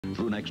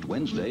Through next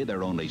Wednesday,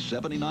 they're only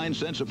 79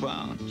 cents a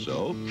pound.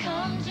 So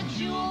come to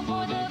Jewel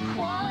for the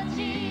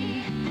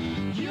quality.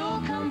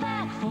 You'll come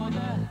back for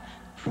the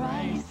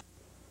price.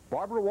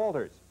 Barbara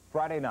Walters,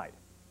 Friday night.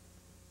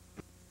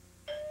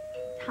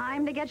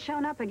 Time to get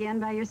shown up again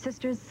by your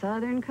sister's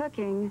Southern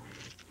cooking.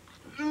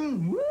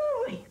 Woo!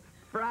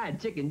 Fried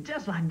chicken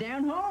just like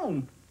down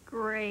home.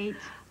 Great.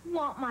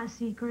 Want my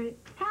secret?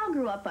 Hal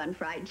grew up on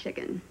fried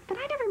chicken, but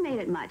I never made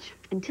it much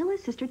until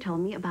his sister told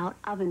me about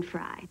oven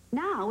fry.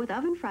 Now, with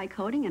oven fry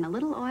coating and a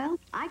little oil,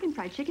 I can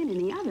fry chicken in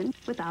the oven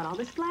without all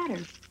the splatter.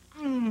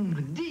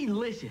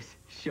 Delicious.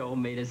 Sure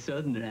made a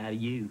Southerner out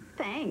of you.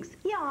 Thanks,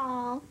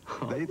 y'all.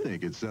 They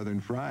think it's Southern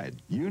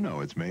fried. You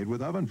know it's made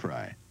with oven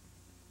fry.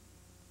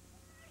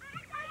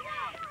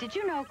 Did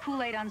you know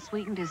Kool-Aid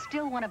unsweetened is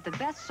still one of the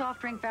best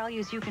soft drink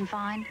values you can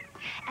find?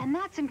 And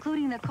that's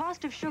including the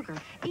cost of sugar,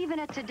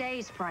 even at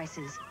today's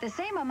prices. The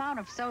same amount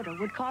of soda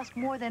would cost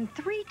more than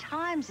 3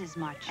 times as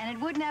much. And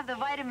it wouldn't have the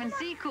vitamin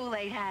C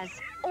Kool-Aid has,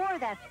 or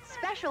that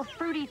special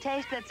fruity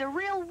taste that's a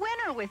real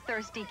winner with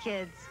thirsty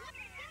kids.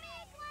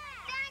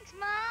 Thanks,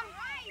 Mom.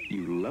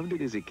 You loved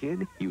it as a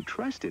kid, you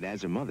trust it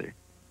as a mother.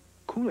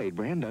 Kool-Aid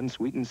brand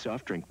unsweetened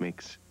soft drink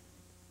mix.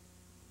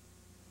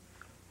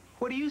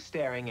 What are you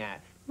staring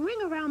at?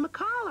 Ring around the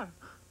collar.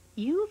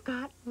 You've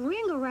got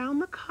ring around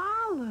the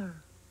collar.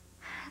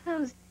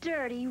 Those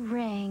dirty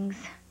rings.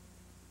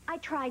 I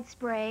tried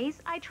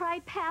sprays, I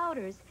tried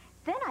powders.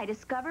 Then I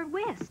discovered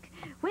Wisk.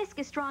 Wisk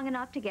is strong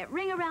enough to get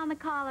ring around the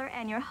collar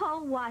and your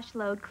whole wash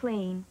load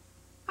clean.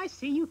 I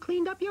see you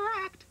cleaned up your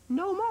act.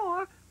 No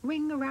more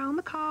ring around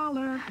the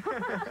collar.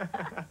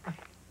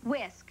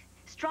 Wisk,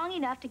 strong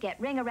enough to get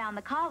ring around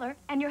the collar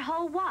and your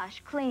whole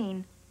wash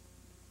clean.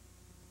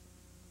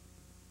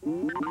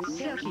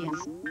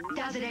 Silkience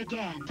does it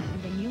again.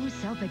 The new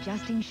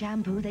self-adjusting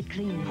shampoo that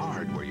cleans.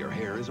 Hard where your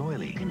hair is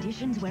oily.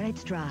 Conditions where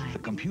it's dry. The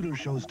computer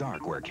shows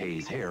dark where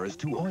Kay's hair is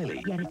too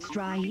oily. Yet it's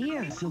dry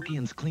here.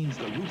 Silkience cleans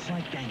the roots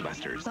like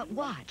gangbusters. But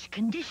watch,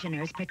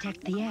 conditioners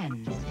protect the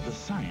ends. The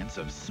science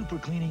of super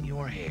cleaning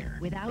your hair.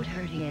 Without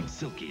hurting it.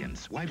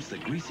 Silkience wipes the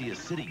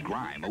greasiest city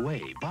grime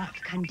away, but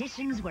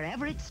conditions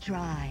wherever it's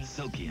dry.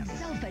 Silkience.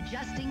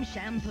 Self-adjusting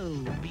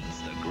shampoo.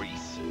 Beats the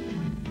grease.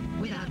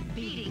 Without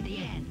beating the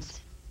ends.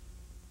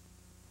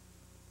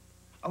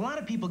 A lot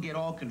of people get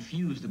all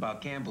confused about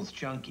Campbell's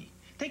Chunky.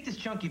 Take this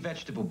chunky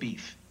vegetable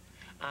beef.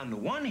 On the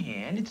one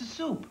hand, it's a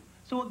soup,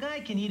 so a guy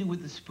can eat it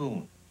with a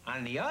spoon.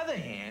 On the other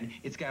hand,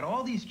 it's got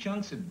all these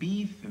chunks of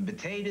beef and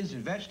potatoes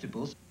and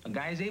vegetables a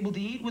guy is able to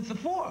eat with the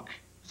fork.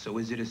 So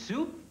is it a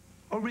soup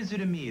or is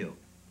it a meal?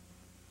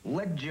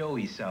 Let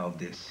Joey solve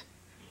this.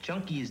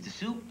 Chunky is the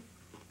soup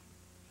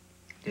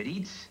that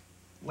eats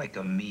like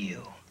a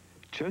meal.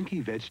 Chunky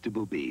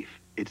vegetable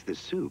beef. It's the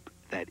soup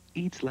that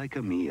eats like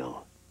a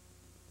meal.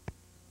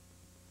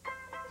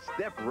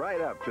 Step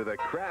right up to the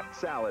Kraft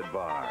Salad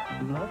Bar.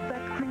 Love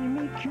that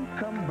creamy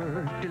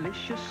cucumber,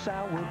 delicious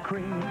sour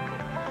cream.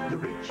 The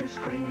richest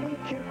creamy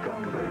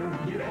cucumber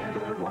you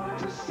ever want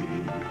to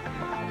see.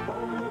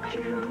 Oh,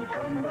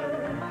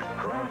 cucumber,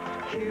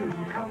 Kraft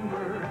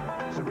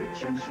Cucumber. So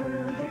rich and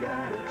smooth, you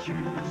gotta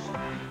choose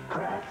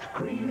Kraft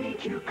Creamy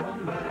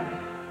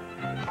Cucumber.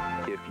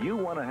 If you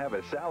want to have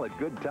a salad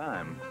good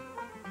time,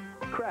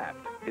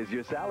 Kraft is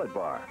your salad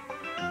bar.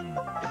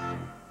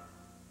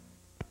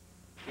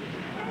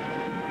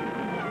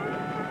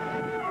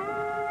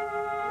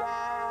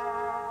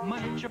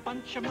 Munch a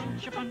bunch, a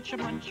munch, a bunch, a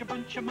munch, a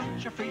bunch, a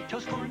munch, a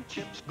Fritos corn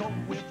chips go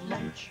with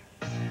lunch.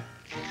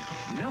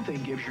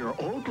 Nothing gives your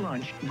old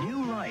lunch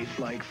new life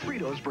like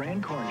Fritos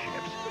brand corn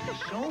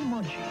chips. So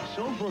munchy,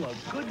 so full of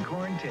good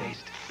corn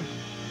taste.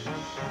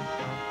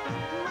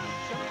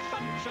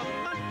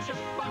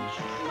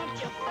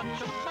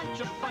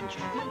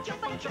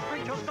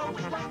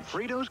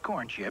 Fritos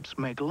corn chips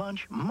make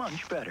lunch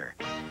much better.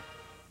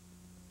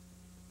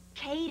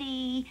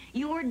 Katie,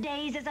 your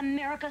days as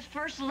America's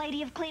first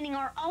lady of cleaning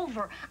are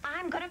over.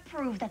 I'm gonna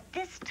prove that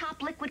this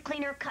top liquid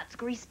cleaner cuts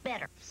grease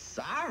better.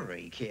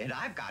 Sorry, kid,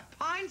 I've got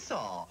Pine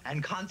Sol.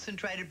 And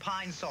concentrated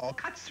Pine Sol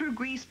cuts through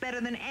grease better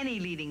than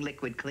any leading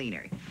liquid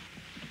cleaner.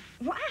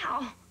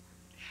 Wow.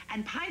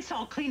 And Pine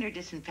Sol Cleaner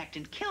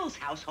Disinfectant kills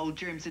household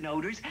germs and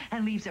odors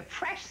and leaves a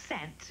fresh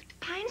scent.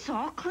 Pine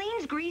Sol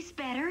cleans grease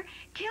better,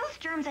 kills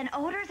germs and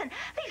odors, and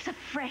leaves a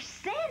fresh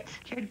scent.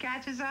 Kid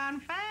catches on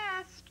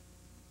fast.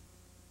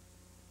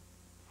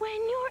 When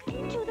you're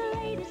into the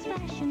latest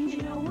fashions,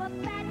 you know what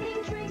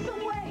fattening drinks are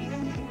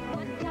waste.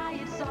 What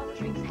diet soft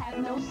drinks have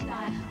no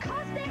style,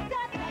 'cause they've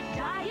got that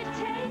diet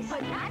taste.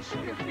 But not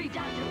sugar-free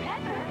Dr.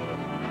 Pepper.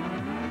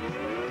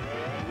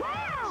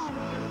 Wow!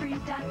 Sugar-free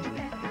Dr.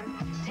 Pepper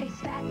tastes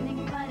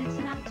fattening, but it's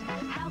not.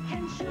 How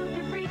can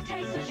sugar-free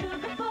taste so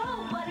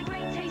sugarful? What a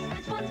great taste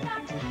this one's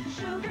got.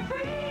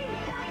 Sugar-free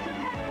Dr.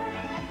 Pepper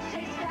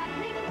tastes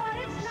fattening, but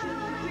it's not.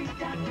 Sugar-free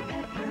Dr.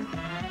 Pepper.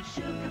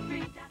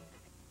 Sugar-free Dr.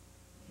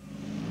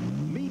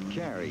 Meet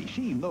Carrie. Mary.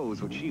 She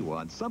knows what she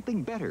wants,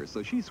 something better,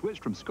 so she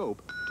switched from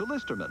Scope to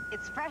Listermint.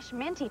 Its fresh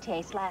minty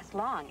taste lasts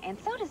long, and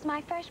so does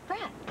my fresh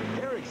breath.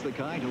 Eric's the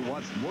kind who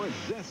wants more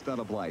zest out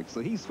of life,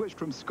 so he switched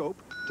from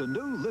Scope to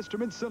new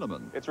Listermint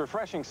Cinnamon. Its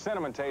refreshing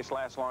cinnamon taste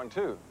lasts long,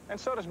 too. And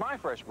so does my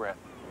fresh breath.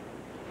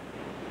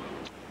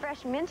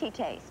 Fresh minty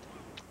taste.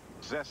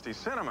 Zesty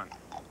cinnamon.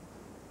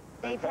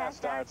 They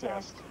passed our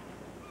test.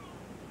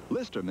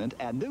 Listermint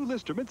and new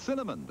Listermint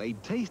Cinnamon. They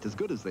taste as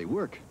good as they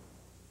work.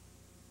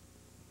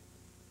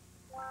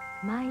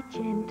 My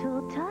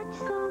gentle touch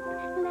soap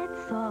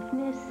lets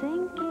softness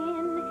sink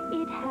in.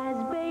 It has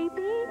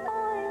baby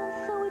oil,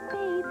 so it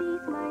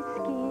babies my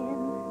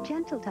skin.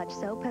 Gentle Touch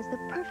soap has the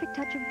perfect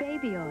touch of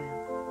baby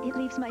oil. It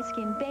leaves my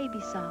skin baby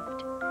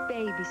soft,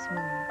 baby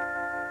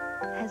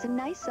smooth. Has a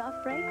nice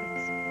soft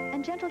fragrance.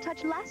 And Gentle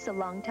Touch lasts a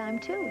long time,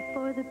 too.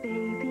 For the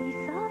baby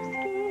soft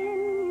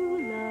skin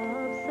you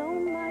love so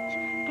much,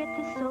 get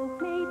the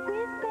soap made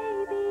with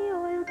baby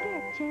oil.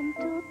 Get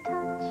Gentle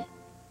Touch.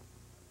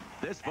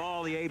 This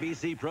fall, the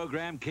ABC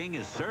program king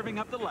is serving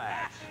up the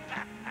laughs.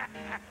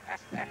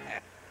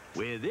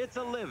 With It's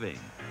a Living,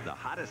 the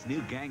hottest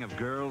new gang of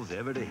girls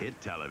ever to hit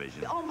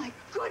television. Oh, my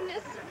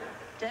goodness.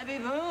 Debbie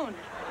Boone.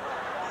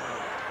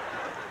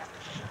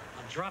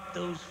 I'll drop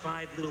those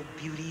 5 little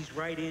beauties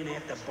right in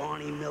after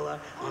Barney Miller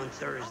on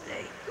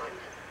Thursday.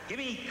 Give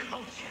me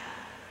culture.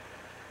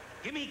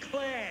 Give me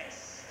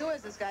class. Who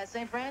is this guy,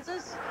 St.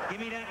 Francis? Give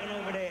me that one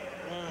over there.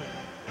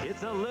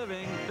 It's a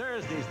Living,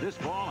 Thursdays this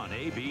fall on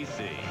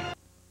ABC.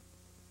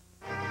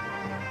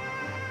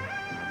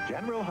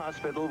 General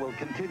Hospital will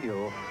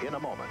continue in a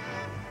moment.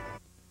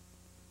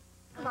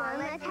 Come on,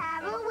 let's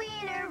have a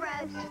wiener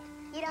roast.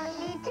 You don't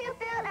need to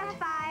build a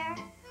fire.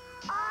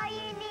 All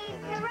you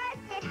need to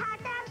roast it hot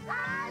dogs,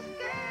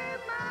 Oscar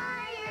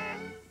Mayer.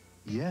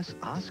 Yes,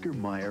 Oscar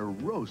Mayer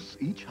roasts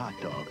each hot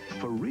dog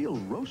for real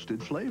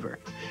roasted flavor.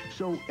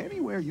 So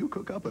anywhere you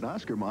cook up an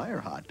Oscar Mayer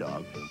hot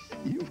dog,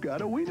 you've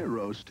got a wiener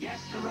roast. Yes,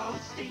 the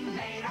roasting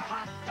made a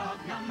hot dog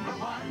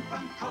 #1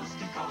 from coast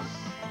to coast.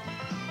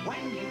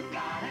 When you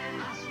got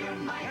an Oscar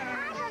Mayer,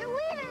 I got a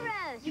wiener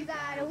roast. You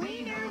got a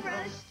wiener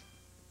roast.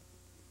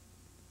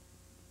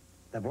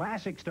 The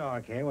Vlasic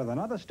Stork here with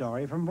another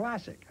story from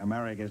Vlasic,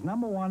 America's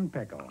 #1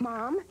 pickle.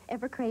 Mom,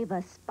 ever crave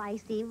a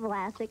spicy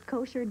Vlasic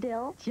kosher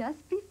dill?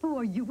 Just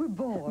before you were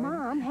born.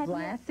 Mom, have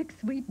Vlasic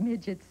Sweet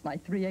Midgets, my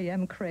 3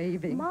 a.m.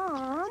 craving.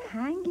 Mom.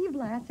 Tangy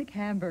Vlasic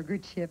hamburger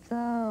chips.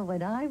 Oh,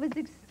 what I was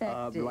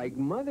expecting. Like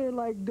mother,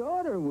 like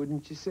daughter,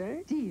 wouldn't you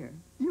say? Dear,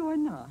 you're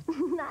not.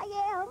 I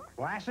am.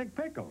 Vlasic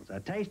pickles, a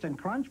taste and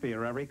crunch for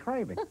your every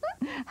craving.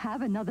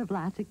 Have another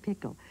Vlasic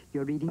pickle.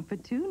 You're eating for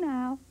 2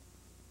 now.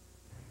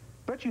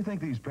 Bet you think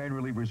these pain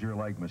relievers you're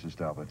like, Mrs.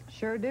 Talbot.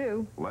 Sure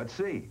do. Let's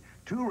see.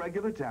 2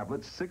 regular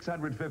tablets,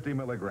 650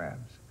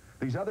 milligrams.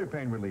 These other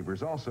pain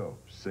relievers also,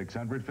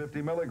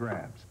 650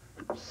 milligrams.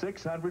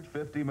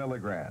 650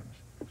 milligrams.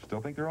 Still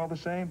think they're all the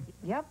same?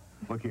 Yep.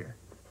 Look here.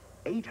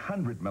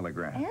 800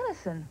 milligrams.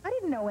 Anacin. I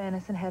didn't know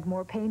Anacin had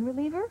more pain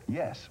reliever.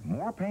 Yes,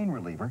 more pain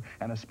reliever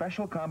and a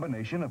special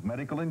combination of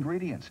medical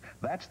ingredients.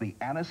 That's the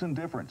Anacin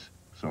difference.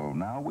 So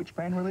now which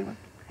pain reliever?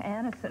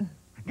 Anacin.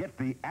 Get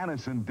the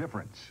Anacin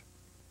difference.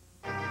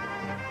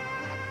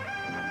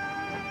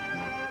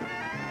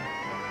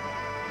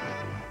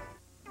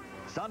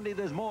 Sunday,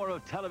 there's more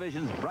of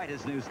television's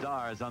brightest new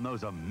stars on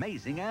those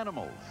amazing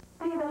animals.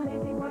 See the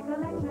Lazy Boy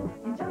collection,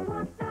 you just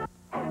won't stop.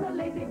 And the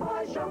Lazy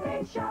Boy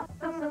Showcase shop,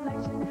 the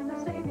selection and the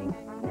savings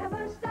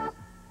never stop.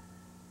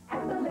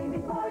 At the Lazy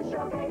Boy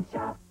Showcase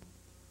shop.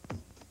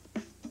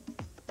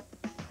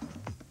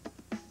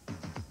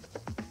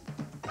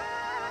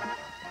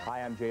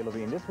 Hi, I'm Jay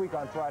Levine. This week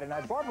on Friday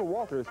Night, Barbara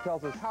Walters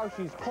tells us how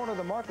she's cornered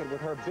the market with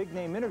her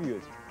big-name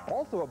interviews.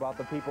 Also about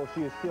the people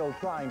she is still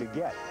trying to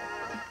get.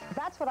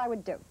 That's what I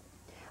would do.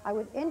 I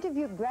would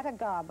interview Greta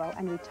Garbo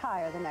and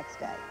retire the next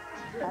day.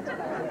 That's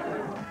what I would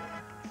do.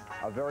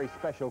 A very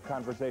special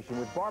conversation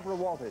with Barbara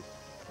Walters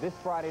this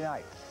Friday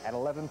night at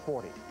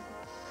 11:40.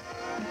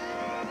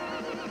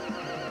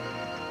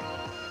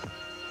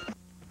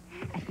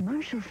 At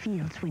Marshall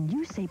Fields, when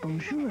you say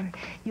bonjour,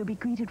 you'll be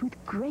greeted with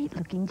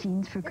great-looking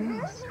jeans for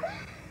girls.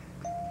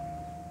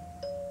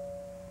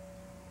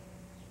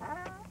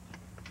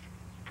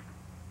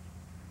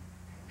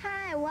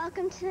 Hi,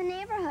 welcome to the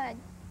neighborhood.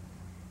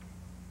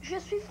 Je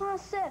suis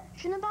français.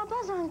 Je ne parle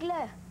pas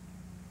anglais.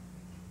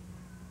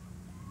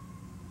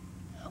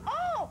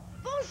 Oh!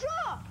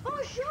 Bonjour!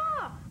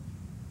 Bonjour!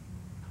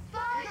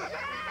 Bonjour!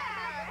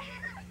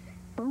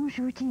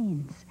 Bonjour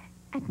jeans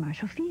at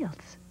Marshall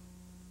Fields.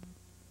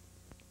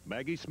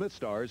 Maggie Smith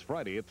stars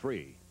Friday at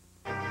 3.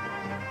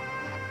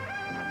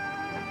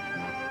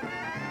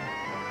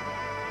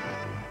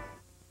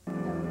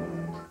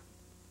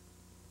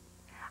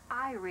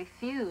 I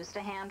refuse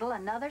to handle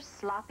another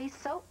sloppy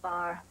soap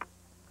bar.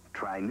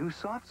 Try new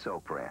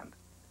Softsoap brand.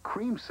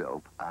 Cream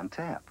soap on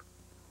tap.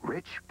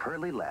 Rich,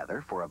 pearly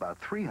lather for about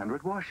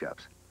 300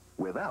 wash-ups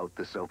without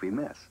the soapy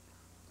mess.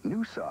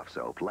 New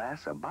Softsoap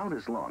lasts about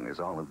as long as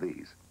all of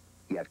these,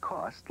 yet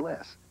costs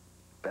less.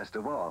 Best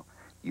of all,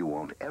 you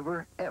won't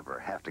ever, ever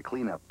have to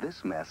clean up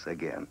this mess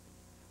again.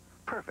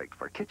 Perfect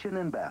for kitchen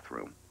and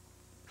bathroom.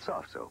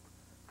 Softsoap,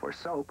 for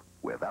soap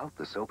without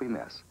the soapy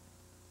mess.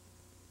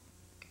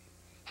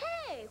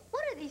 Hey,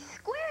 what are these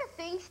square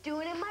things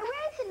doing in my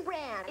Raisin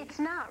Bran? It's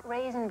not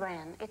Raisin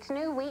Bran. It's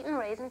new wheat and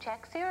raisin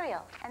Chex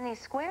cereal. And these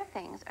square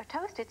things are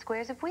toasted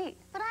squares of wheat.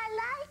 But I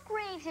like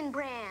Raisin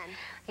Bran.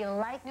 You'll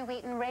like new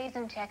wheat and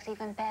raisin Chex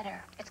even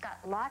better. It's got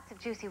lots of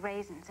juicy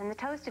raisins, and the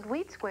toasted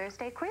wheat squares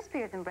stay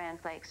crispier than bran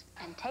flakes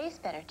and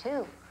taste better,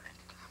 too.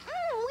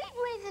 Wheat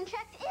and raisin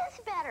Chex is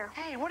better.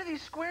 Hey, what are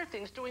these square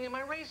things doing in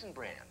my Raisin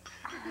Bran?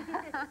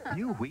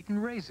 New wheat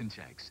and raisin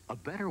Chex, a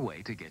better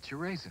way to get your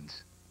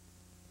raisins.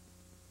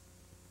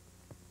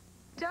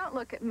 Don't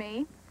look at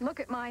me. Look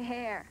at my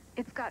hair.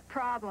 It's got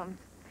problems.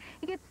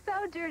 It gets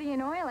so dirty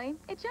and oily,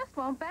 it just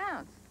won't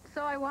bounce.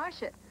 So I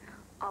wash it.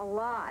 A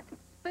lot.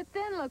 But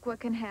then look what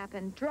can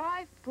happen.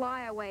 Dry,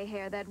 fly-away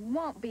hair that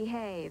won't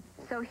behave.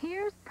 So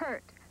here's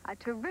Pert, a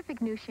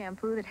terrific new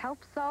shampoo that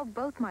helps solve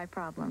both my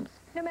problems.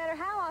 No matter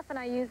how often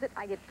I use it,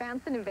 I get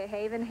bouncing and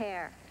behaving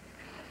hair.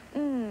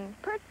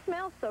 Pert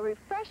smells so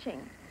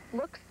refreshing.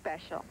 Looks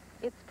special.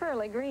 It's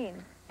pearly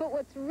green. But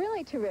what's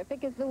really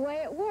terrific is the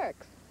way it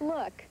works.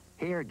 Look.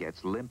 Hair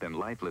gets limp and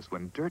lifeless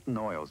when dirt and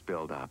oils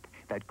build up.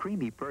 That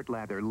creamy Pert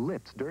lather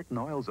lifts dirt and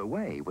oils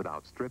away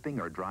without stripping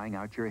or drying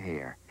out your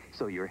hair.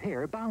 So your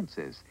hair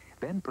bounces.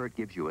 Then Pert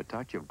gives you a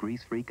touch of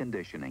grease-free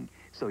conditioning,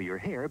 so your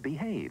hair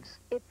behaves.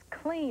 It's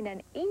clean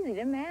and easy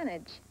to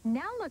manage.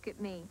 Now look at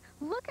me.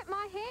 Look at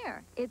my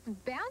hair. It's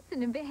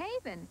bouncing and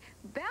behaving.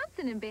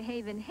 Bouncing and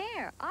behaving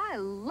hair. I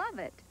love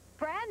it.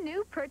 Brand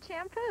new Pert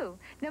shampoo.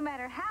 No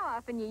matter how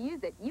often you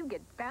use it, you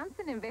get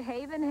bouncing and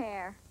behaving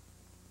hair.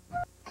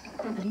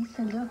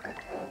 Lisa, look.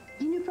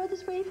 Your new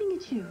brother's waving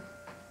at you.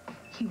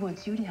 He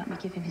wants you to help me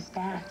give him his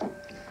bath.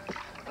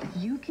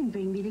 You can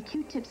bring me the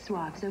Q-tip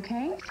swabs,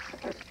 okay?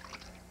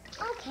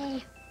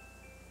 Okay.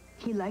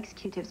 He likes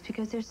Q-tips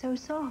because they're so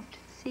soft.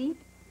 See?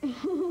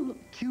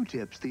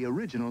 Q-tips, the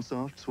original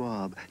soft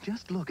swab.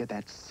 Just look at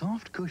that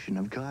soft cushion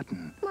of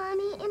cotton.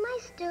 Mommy, am I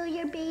still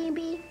your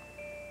baby?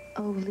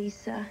 Oh,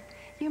 Lisa,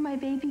 you're my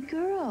baby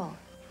girl.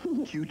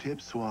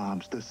 Q-tip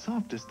swabs, the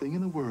softest thing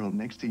in the world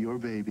next to your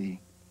baby.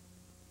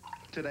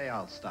 Today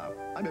I'll stop.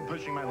 I've been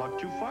pushing my luck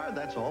too far,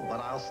 that's all, but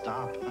I'll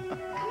stop. Come on,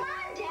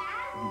 Dad.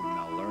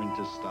 I'll learn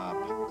to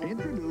stop.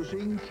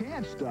 Introducing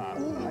Can't Stop,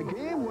 a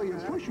game where you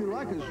push your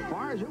luck as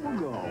far as it will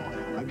go.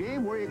 A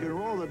game where you can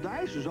roll the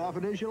dice as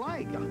often as you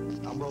like.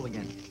 I'll roll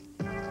again.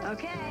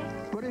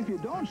 Okay. But if you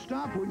don't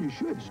stop when you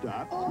should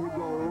stop, you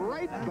go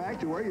right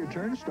back to where your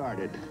turn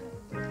started.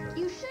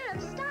 You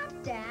should have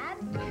stopped, Dad.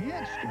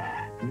 Can't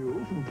Stop,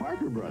 new from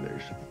Parker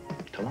Brothers.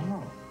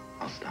 Tomorrow,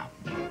 I'll stop.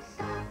 Can't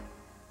stop.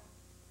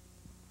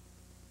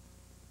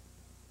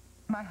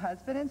 My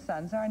husband and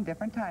sons are on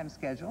different time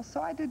schedules,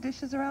 so I do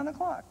dishes around the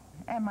clock.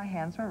 And my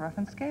hands were rough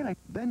and scaly.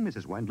 Then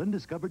Mrs. Wendland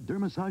discovered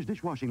Dermassage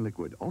dishwashing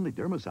liquid. Only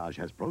Dermassage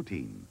has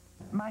protein.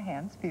 My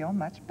hands feel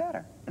much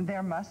better.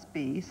 There must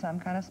be some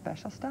kind of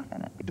special stuff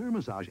in it.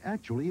 Dermassage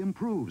actually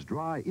improves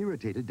dry,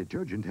 irritated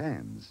detergent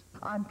hands.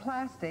 On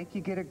plastic, you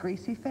get a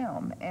greasy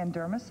film, and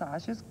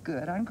Dermassage is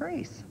good on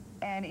grease.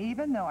 And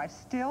even though I've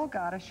still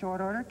got a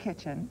short-order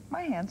kitchen,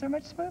 my hands are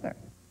much smoother.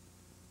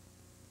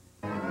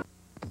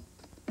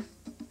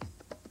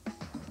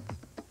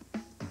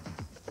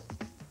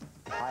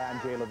 Hi,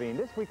 I'm Jay Levine.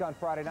 This week on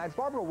Friday Night,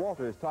 Barbara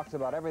Walters talks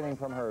about everything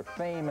from her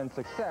fame and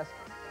success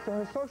to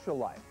her social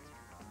life.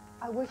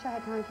 I wish I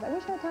had time for that. I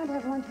wish I had time to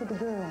have lunch with the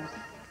girls.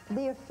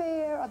 The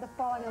affair or the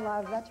falling in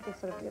love, that you can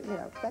sort of, you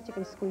know, that you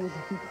can squeeze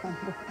in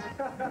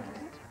somewhere.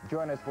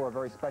 Join us for a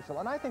very special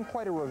and I think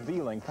quite a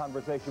revealing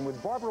conversation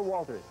with Barbara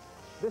Walters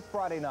this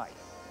Friday night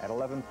at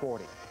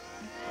 11:40.